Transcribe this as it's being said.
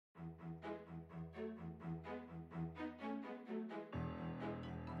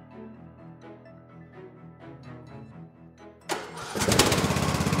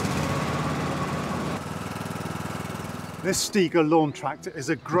This Stiga lawn tractor is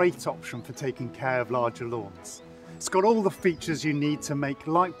a great option for taking care of larger lawns. It's got all the features you need to make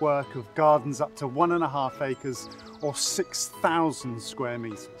light work of gardens up to 1.5 acres or 6,000 square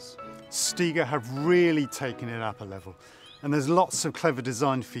metres. Stiga have really taken it up a level, and there's lots of clever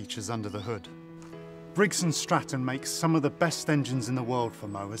design features under the hood. Briggs Stratton makes some of the best engines in the world for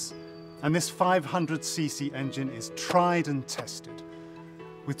mowers, and this 500cc engine is tried and tested.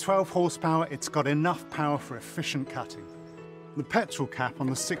 With 12 horsepower, it's got enough power for efficient cutting. The petrol cap on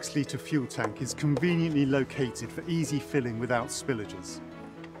the 6-litre fuel tank is conveniently located for easy filling without spillages.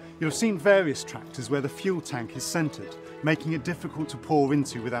 You'll have seen various tractors where the fuel tank is centred, making it difficult to pour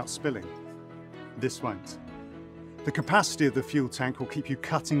into without spilling. This won't. The capacity of the fuel tank will keep you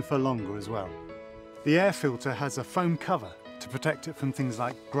cutting for longer as well. The air filter has a foam cover to protect it from things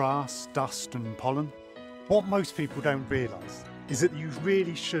like grass, dust and pollen. What most people don't realise is that you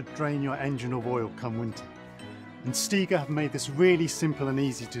really should drain your engine of oil come winter. And Stiga have made this really simple and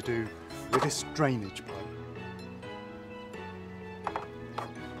easy to do with this drainage pipe.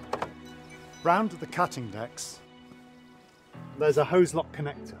 Round at the cutting decks, there's a hose lock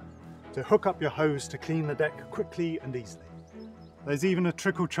connector to hook up your hose to clean the deck quickly and easily. There's even a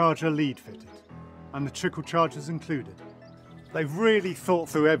trickle charger lead fitted, and the trickle charger's included. They've really thought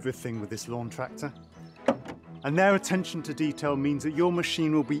through everything with this lawn tractor, and their attention to detail means that your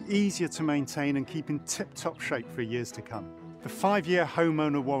machine will be easier to maintain and keep in tip-top shape for years to come. The 5-year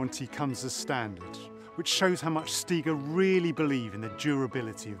homeowner warranty comes as standard, which shows how much Stiga really believe in the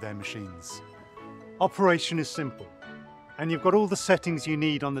durability of their machines. Operation is simple, and you've got all the settings you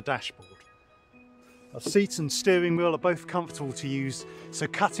need on the dashboard. The seat and steering wheel are both comfortable to use, so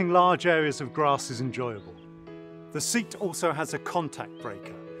cutting large areas of grass is enjoyable. The seat also has a contact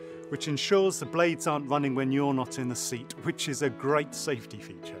breaker, which ensures the blades aren't running when you're not in the seat, which is a great safety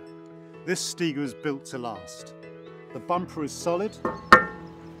feature. This Stiga is built to last. The bumper is solid,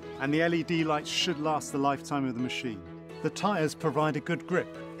 and the LED lights should last the lifetime of the machine. The tyres provide a good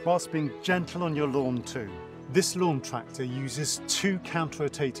grip, whilst being gentle on your lawn too. This lawn tractor uses 2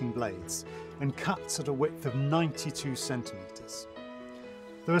 counter-rotating blades and cuts at a width of 92 centimetres.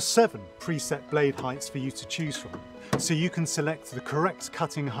 There are 7 preset blade heights for you to choose from, so you can select the correct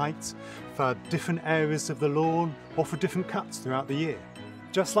cutting height for different areas of the lawn or for different cuts throughout the year.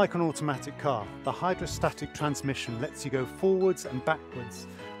 Just like an automatic car, the hydrostatic transmission lets you go forwards and backwards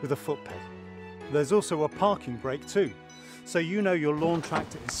with a foot pedal. There's also a parking brake too, so you know your lawn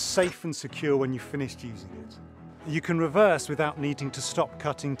tractor is safe and secure when you've finished using it. You can reverse without needing to stop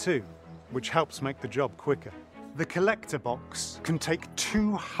cutting too, which helps make the job quicker. The collector box can take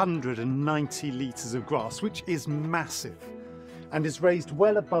 290 litres of grass, which is massive, and is raised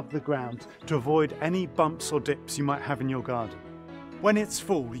well above the ground to avoid any bumps or dips you might have in your garden. When it's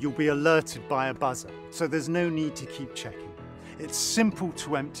full, you'll be alerted by a buzzer, so there's no need to keep checking. It's simple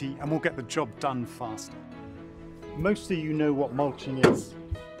to empty and will get the job done faster. Most of you know what mulching is,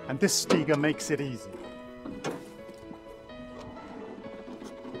 and this Stiga makes it easy.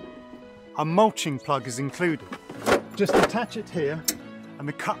 A mulching plug is included. Just attach it here and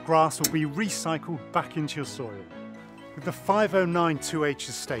the cut grass will be recycled back into your soil. With the 509 2H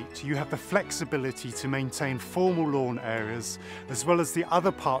estate, you have the flexibility to maintain formal lawn areas as well as the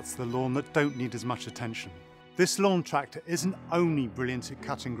other parts of the lawn that don't need as much attention. This lawn tractor isn't only brilliant at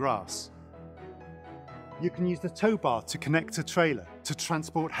cutting grass. You can use the tow bar to connect a trailer to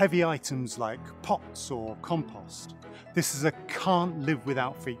transport heavy items like pots or compost. This is a can't live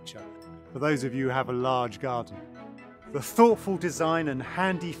without feature for those of you who have a large garden. The thoughtful design and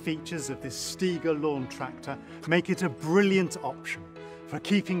handy features of this Stiga lawn tractor make it a brilliant option for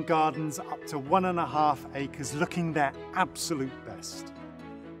keeping gardens up to 1.5 acres looking their absolute best.